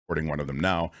recording one of them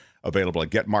now, available at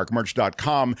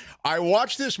getmarkmerch.com. I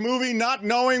watched this movie not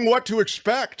knowing what to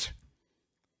expect.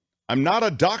 I'm not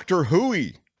a Doctor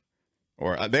Who-y.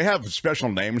 Or they have special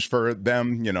names for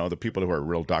them, you know, the people who are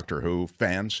real Doctor Who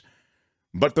fans.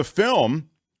 But the film,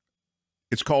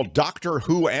 it's called Doctor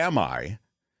Who Am I?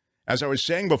 As I was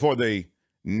saying before the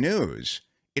news,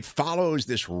 it follows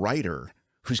this writer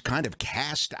who's kind of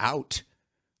cast out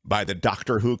by the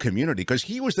Doctor Who community because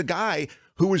he was the guy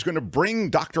who was going to bring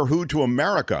Doctor Who to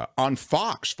America on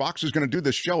Fox. Fox was going to do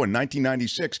this show in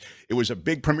 1996. It was a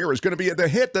big premiere. It was going to be the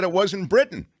hit that it was in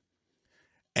Britain.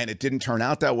 And it didn't turn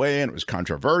out that way, and it was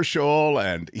controversial.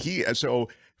 And so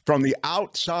from the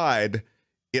outside,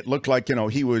 it looked like, you know,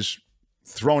 he was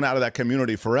thrown out of that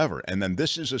community forever. And then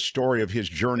this is a story of his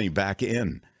journey back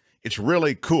in. It's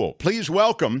really cool. Please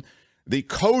welcome the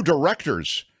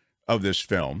co-directors of this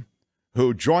film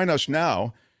who join us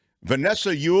now,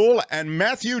 Vanessa Yuille and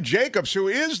Matthew Jacobs, who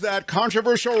is that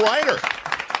controversial writer.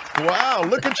 Wow,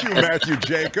 look at you, Matthew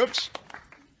Jacobs.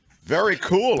 Very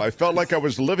cool. I felt like I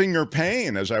was living your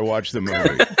pain as I watched the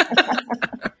movie.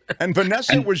 And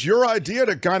Vanessa, it was your idea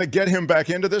to kind of get him back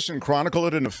into this and chronicle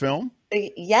it in a film?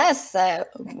 Yes, it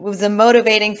was a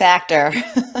motivating factor.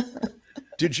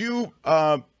 Did you,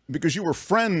 because you were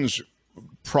friends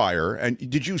prior, and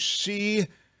did you see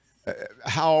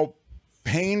how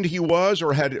pained he was,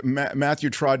 or had Matthew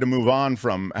tried to move on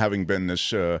from having been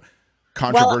this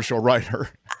controversial writer?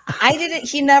 I didn't,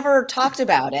 he never talked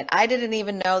about it. I didn't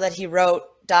even know that he wrote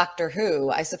Doctor Who.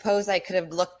 I suppose I could have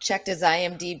checked his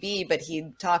IMDb, but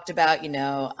he talked about, you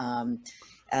know,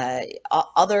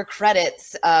 other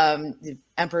credits,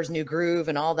 Emperor's New Groove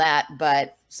and all that.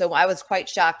 But so I was quite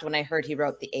shocked when I heard he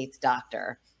wrote the Eighth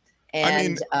Doctor.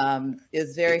 And it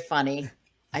was very funny.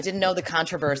 I didn't know the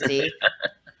controversy.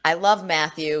 I love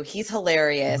Matthew. He's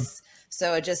hilarious.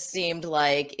 So it just seemed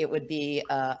like it would be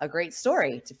a great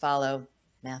story to follow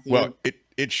Matthew. Well,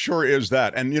 it sure is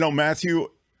that. And, you know, Matthew,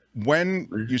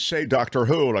 when you say Doctor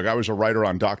Who, like I was a writer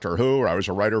on Doctor Who, or I was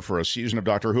a writer for a season of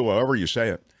Doctor Who, however you say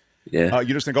it,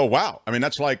 you just think, oh, wow. I mean,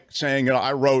 that's like saying, you know,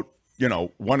 I wrote, you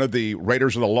know, one of the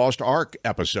Raiders of the Lost Ark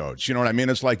episodes. You know what I mean?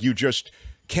 It's like you just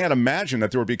can't imagine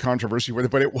that there would be controversy with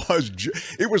it, but it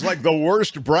was like the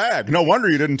worst brag. No wonder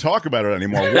you didn't talk about it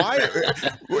anymore. Why?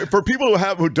 For people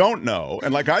who don't know,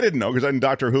 and like I didn't know because I'm a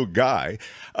Doctor Who guy,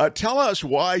 tell us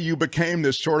why you became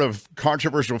this sort of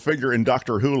controversial figure in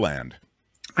Doctor Who land.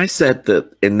 I said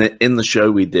that in the show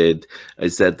we did, I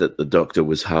said that the Doctor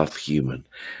was half human,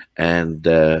 and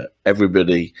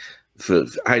everybody.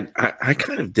 I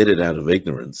kind of did it out of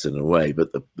ignorance in a way,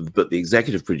 but the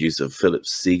executive producer Philip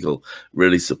Siegel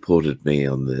really supported me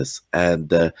on this,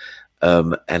 and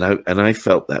I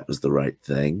felt that was the right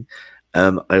thing.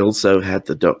 I also had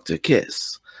the Doctor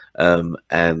kiss, and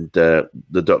the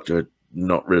Doctor had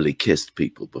not really kissed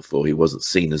people before. He wasn't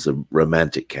seen as a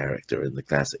romantic character in the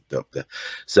classic Doctor,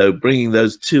 so bringing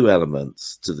those two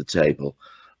elements to the table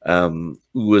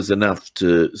was enough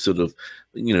to sort of,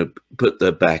 you know, put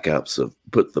the backs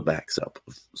up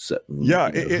of certain.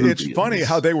 Yeah, it's funny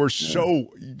how they were so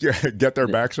get their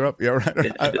backs up. Yeah,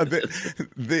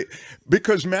 right.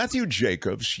 Because Matthew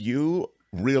Jacobs, you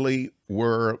really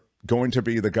were going to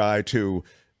be the guy to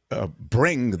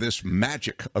bring this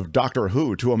magic of Doctor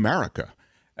Who to America.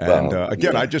 And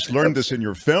again, I just learned this in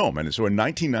your film. And so in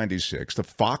 1996, the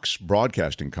Fox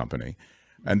Broadcasting Company,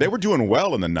 and they were doing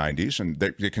well in the 90s, and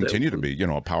they continue to be, you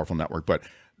know, a powerful network. But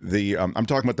the I'm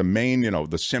talking about the main, you know,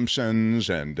 The Simpsons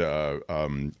and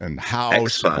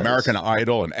House, and American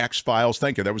Idol, and X-Files.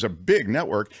 Thank you. That was a big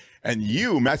network. And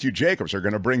you, Matthew Jacobs, are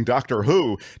going to bring Doctor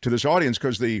Who to this audience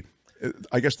because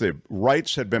I guess the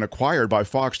rights had been acquired by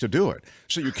Fox to do it.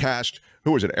 So you cast,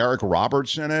 who was it, Eric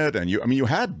Roberts in it? And you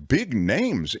had big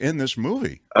names in this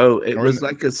movie. Oh, it was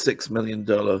like a $6 million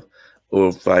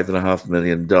or $5.5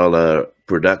 million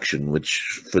production,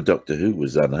 which for Doctor Who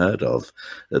was unheard of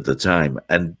at the time.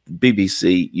 And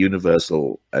BBC,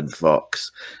 Universal, and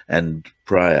Fox, and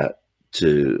prior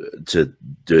to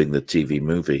doing the TV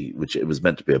movie, which it was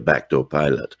meant to be a backdoor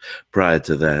pilot. Prior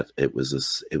to that, it was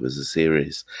a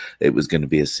series. It was going to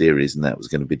be a series, and that was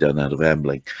going to be done out of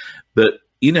Ambling. But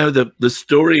you know, the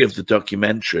story of the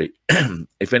documentary,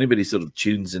 if anybody sort of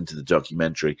tunes into the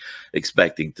documentary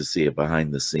expecting to see a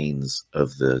behind the scenes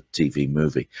of the TV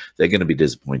movie, they're going to be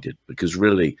disappointed, because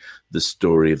really the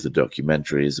story of the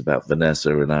documentary is about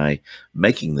Vanessa and I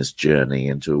making this journey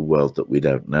into a world that we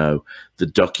don't know. The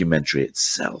documentary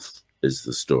itself is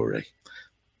the story.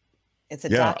 It's a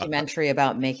documentary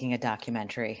about making a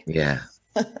documentary. Yeah,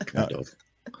 kind of.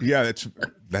 Yeah,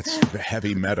 that's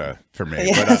heavy meta for me.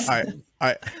 Yes. But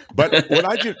But what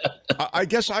I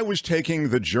guess I was taking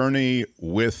the journey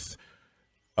with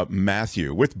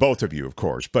Matthew, with both of you, of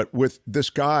course, but with this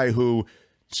guy who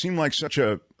seemed like such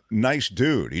a nice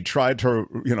dude. He tried to,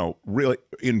 really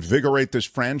invigorate this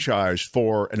franchise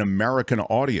for an American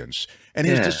audience, and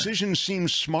his decision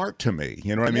seems smart to me.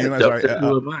 You know what I mean?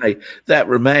 Who am I? That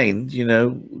remained,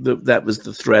 that was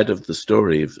the thread of the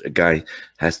story. Of a guy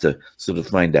has to sort of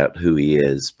find out who he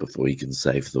is before he can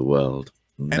save the world.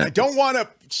 And I don't want to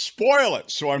spoil it,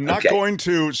 so I'm not going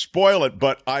to spoil it,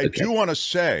 but I do want to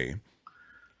say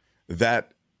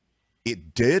that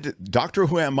it did, Doctor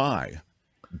Who Am I,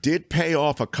 did pay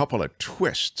off a couple of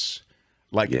twists,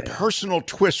 like personal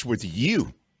twists with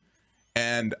you.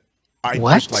 And I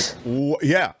was like,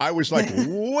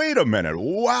 wait a minute,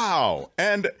 wow.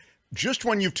 And just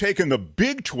when you've taken the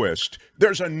big twist,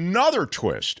 there's another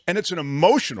twist, and it's an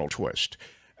emotional twist.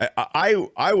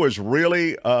 I was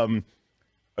really,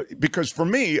 because for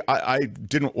me, I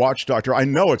didn't watch Doctor. I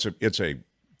know it's a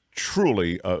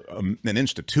truly an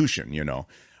institution,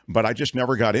 but I just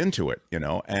never got into it,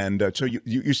 and so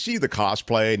you see the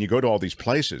cosplay and you go to all these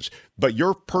places, but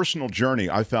your personal journey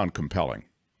I found compelling.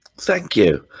 Thank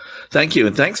you.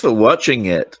 And thanks for watching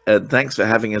it, and thanks for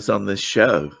having us on this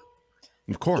show.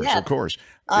 Of course.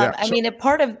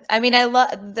 I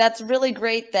love, that's really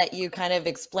great that you kind of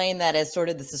explain that as sort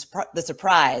of the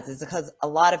surprise, is because a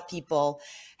lot of people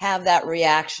have that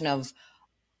reaction of,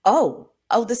 oh,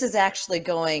 this is actually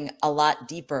going a lot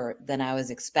deeper than I was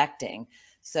expecting.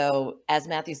 So as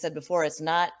Matthew said before, it's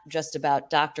not just about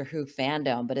Doctor Who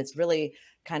fandom, but it's really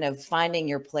kind of finding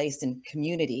your place in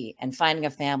community and finding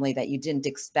a family that you didn't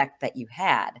expect that you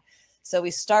had. So we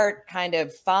start kind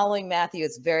of following Matthew.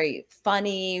 It's very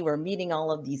funny. We're meeting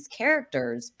all of these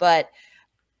characters, but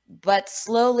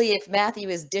slowly, if Matthew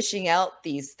is dishing out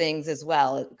these things as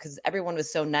well, because everyone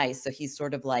was so nice. So he's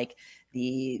sort of like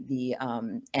the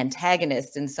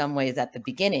antagonist in some ways at the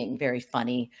beginning, very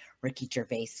funny, Ricky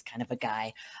Gervais kind of a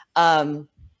guy.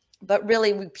 But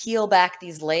really, we peel back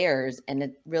these layers, and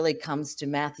it really comes to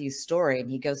Matthew's story, and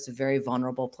he goes to very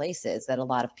vulnerable places that a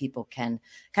lot of people can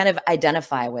kind of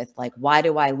identify with, like, why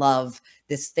do I love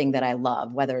this thing that I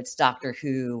love, whether it's Doctor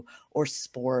Who or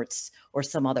sports or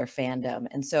some other fandom.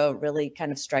 And so it really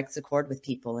kind of strikes a chord with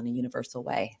people in a universal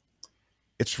way.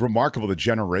 It's remarkable the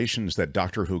generations that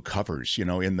Doctor Who covers,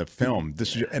 in the film.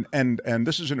 This is and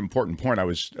this is an important point. I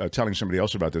was telling somebody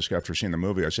else about this after seeing the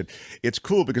movie. I said it's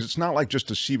cool because it's not like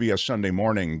just a CBS Sunday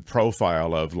Morning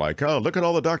profile of like, oh, look at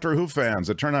all the Doctor Who fans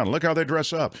that turn out and look how they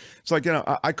dress up. It's like,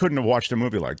 I couldn't have watched a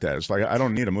movie like that. It's like I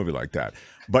don't need a movie like that.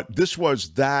 But this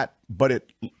was that, but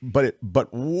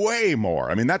way more.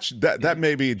 I mean, that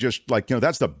may be just like,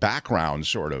 that's the background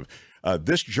sort of.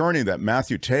 This journey that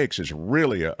Matthew takes is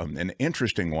really an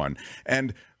interesting one.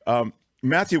 And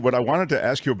Matthew, what I wanted to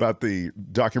ask you about the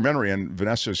documentary, and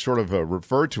Vanessa sort of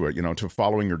referred to it, to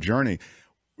following your journey.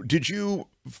 Did you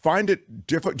find it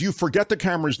difficult? Do you forget the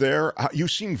camera's there? You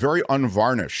seem very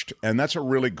unvarnished, and that's a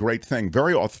really great thing.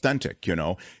 Very authentic, we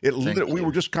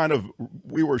were just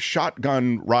we were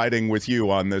shotgun riding with you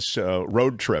on this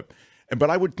road trip. But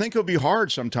I would think it would be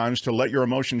hard sometimes to let your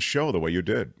emotions show the way you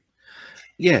did.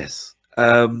 Yes.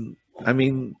 I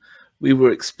mean, we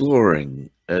were exploring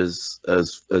as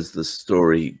the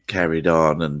story carried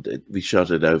on, and we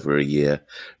shot it over a year,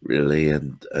 really,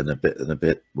 and a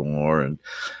bit more. And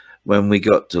when we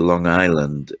got to Long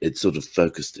Island, it sort of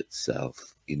focused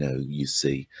itself, you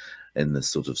see, in the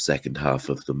sort of second half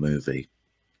of the movie.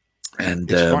 And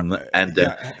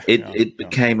it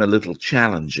became a little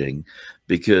challenging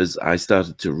because I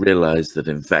started to realize that,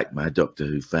 in fact, my Doctor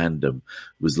Who fandom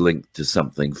was linked to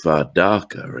something far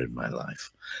darker in my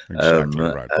life. Exactly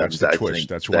right. That's the twist.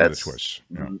 That's one of the twists.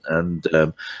 Yeah.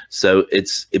 And so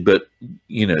but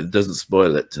it doesn't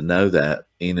spoil it to know that.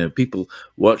 People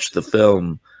watch the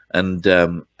film, and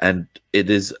it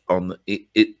is on.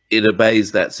 It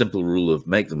obeys that simple rule of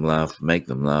make them laugh, make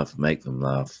them laugh, make them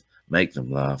laugh, make them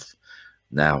laugh.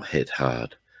 Now hit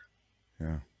hard.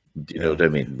 Yeah. Do you know what I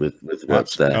mean? With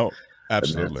what's that? Oh,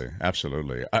 absolutely.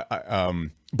 Absolutely.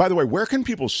 By the way, where can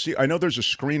people see? I know there's a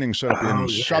screening set up in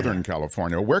Southern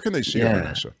California. Where can they see it,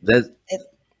 Vanessa?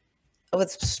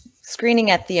 It's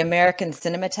screening at the American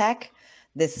Cinematheque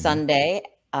this Sunday.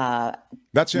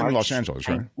 That's in Los Angeles,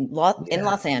 right? In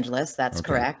Los Angeles, that's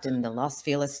correct. In the Los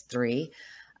Feliz 3.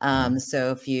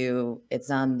 So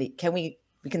it's on the,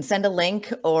 we can send a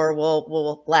link, or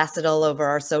we'll blast it all over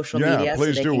our social media. Yeah,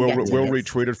 please do. We'll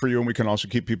retweet it for you, and we can also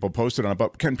keep people posted on it.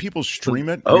 But can people stream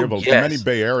it? Oh, we have many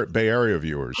Bay Area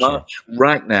viewers.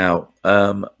 Right now,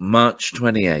 March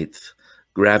 28th,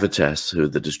 Gravitas, who are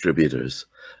the distributors,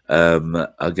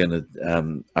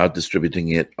 are distributing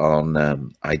it on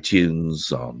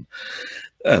iTunes, on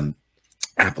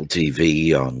Apple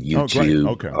TV, on YouTube,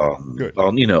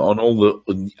 on all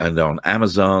the, and on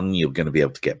Amazon. You're going to be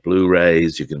able to get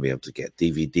Blu-rays. You're going to be able to get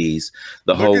DVDs.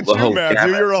 The whole Matthew,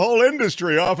 gamut. you're a whole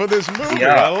industry off of this movie.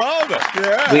 Yeah. I love it.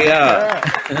 Yeah,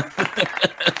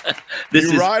 we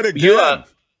are. Right again.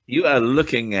 You are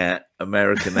looking at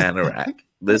American Anorak.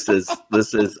 This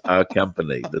is our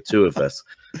company, the two of us.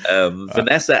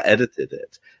 Vanessa edited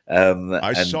it.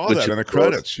 I saw that in the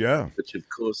credits, which of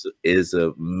course is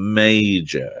a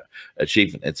major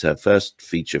achievement. It's her first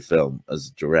feature film as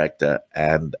a director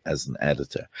and as an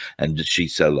editor, and she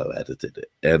solo edited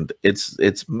it, and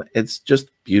it's just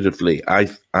beautifully.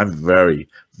 I'm very,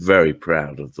 very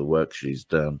proud of the work she's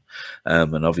done,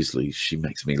 and obviously she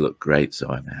makes me look great, so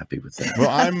I'm happy with that. Well,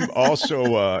 I'm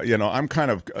also, I'm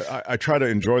kind of, I try to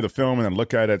enjoy the film and then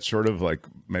look at it sort of like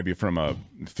maybe from a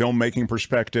filmmaking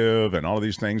perspective and all of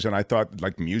these things. And I thought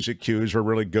like music cues were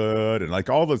really good and like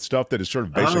all the stuff that is sort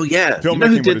of basic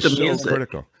filmmaking, but is so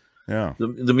critical. Yeah.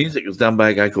 The music was done by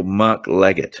a guy called Mark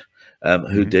Leggett,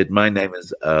 who did My Name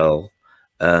is Earl,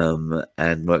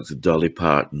 and worked with Dolly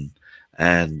Parton.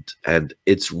 And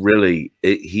it's really,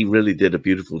 he really did a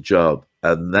beautiful job.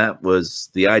 And that was,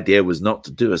 the idea was not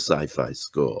to do a sci-fi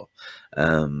score.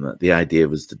 The idea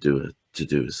was to do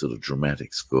a sort of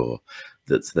dramatic score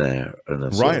that's there.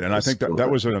 Right, and I think that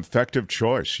was an effective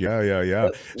choice. Yeah.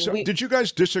 So did you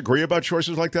guys disagree about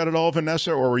choices like that at all,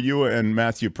 Vanessa, or were you and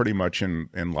Matthew pretty much in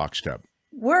lockstep?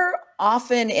 We're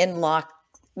often in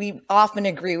we often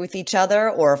agree with each other,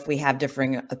 or if we have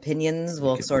differing opinions,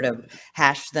 we'll sort of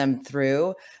hash them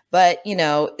through. But,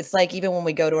 it's like even when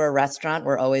we go to a restaurant,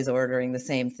 we're always ordering the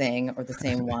same thing or the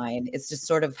same wine. It just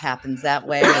sort of happens that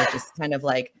way. We're just kind of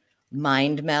like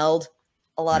mind meld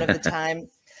a lot of the time.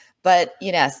 But,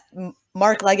 yes,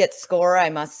 Mark Leggett's score, I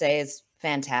must say, is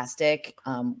fantastic.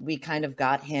 We kind of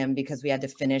got him because we had to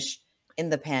finish in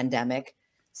the pandemic.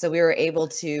 So we were able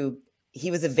to, he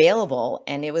was available,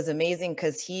 and it was amazing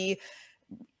because he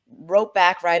wrote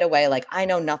back right away, like, I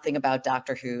know nothing about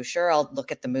Doctor Who. Sure, I'll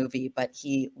look at the movie, but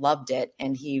he loved it,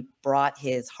 and he brought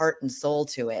his heart and soul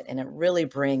to it. And it really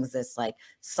brings this like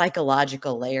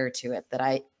psychological layer to it that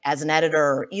I, as an editor,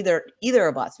 or either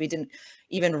of us, we didn't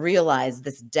even realize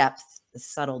this depth, the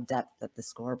subtle depth that the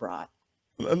score brought.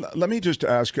 Let me just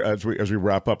ask, as we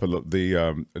wrap up,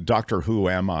 the Doctor Who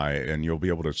Am I, and you'll be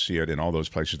able to see it in all those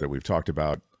places that we've talked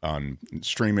about on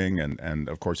streaming, and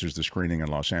of course there's the screening in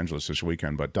Los Angeles this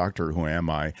weekend. But Doctor Who Am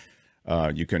I,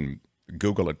 you can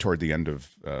Google it toward the end of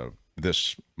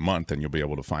this month, and you'll be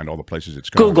able to find all the places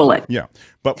it's going. Google it. Yeah.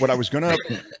 But what I was going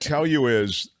to tell you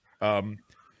is,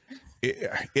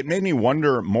 it made me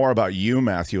wonder more about you,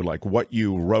 Matthew, like what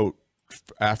you wrote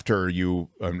after you,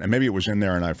 and maybe it was in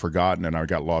there and I've forgotten and I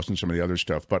got lost in some of the other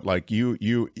stuff, but like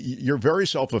you're very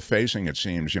self-effacing, it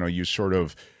seems. You sort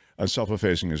of,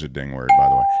 self-effacing is a ding word, by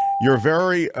the way. You're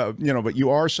very, but you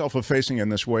are self-effacing in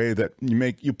this way that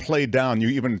you play down. You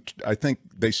even, I think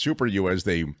they super you as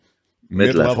the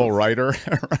mid-level writer.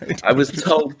 Right? I was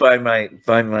told by my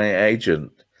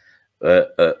agent,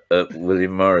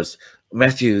 William Morris,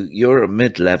 Matthew, you're a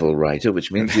mid-level writer,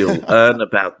 which means you'll earn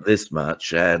about this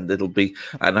much, and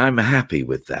I'm happy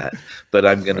with that, but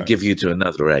I'm going to give you to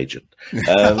another agent.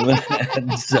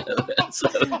 And so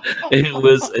it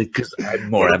was, because I'm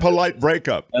more a polite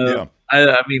breakup. Yeah.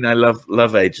 I mean, I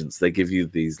love agents. They give you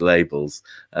these labels,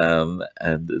 and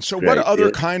so great. What other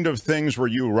kind of things were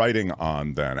you writing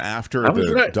on then after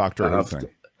the Doctor Who thing?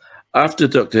 After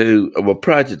Doctor Who, well,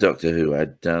 prior to Doctor Who,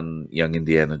 I'd done Young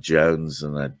Indiana Jones,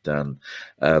 and I'd done,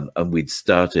 and we'd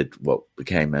started what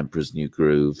became Emperor's New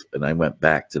Groove, and I went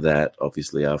back to that,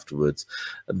 obviously, afterwards.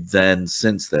 And then,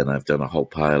 since then, I've done a whole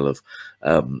pile of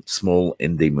small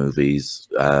indie movies,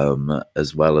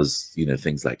 as well as,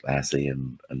 things like Lassie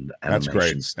and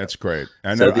animation. That's great.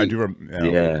 I know, I do.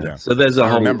 Yeah. So there's a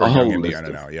whole Indiana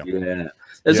now. Yeah.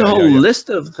 There's a whole list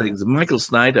of things. Michael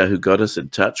Snyder, who got us in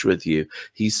touch with you,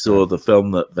 he saw the film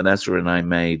that Vanessa and I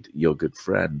made, Your Good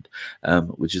Friend,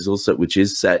 which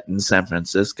is set in San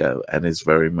Francisco and is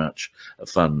very much a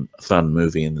fun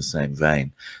movie in the same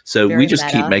vein. So we just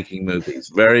keep making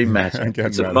movies. Very meta.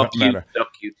 It's a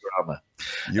docudrama.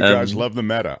 You guys love the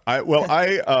meta.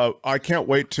 I can't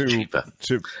wait to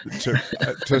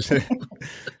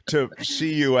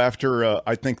see you after.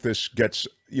 I think this gets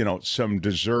some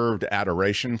deserved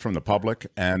adoration from the public,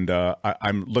 and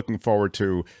I'm looking forward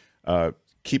to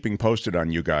keeping posted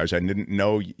on you guys. I didn't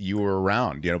know you were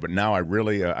around, but now I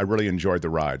really enjoyed the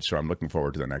ride, so I'm looking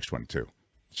forward to the next one too.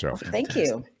 So thank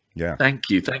you. Yeah, thank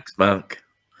you. Thanks, Mark.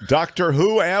 Doctor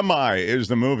Who Am I is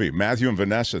the movie. Matthew and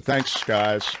Vanessa. Thanks,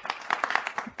 guys.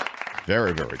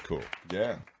 Very, very cool.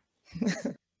 Yeah.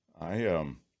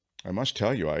 I must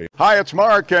tell you, Hi, it's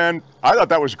Mark, and I thought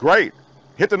that was great.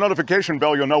 Hit the notification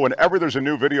bell. You'll know whenever there's a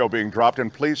new video being dropped,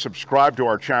 and please subscribe to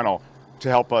our channel to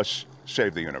help us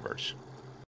save the universe.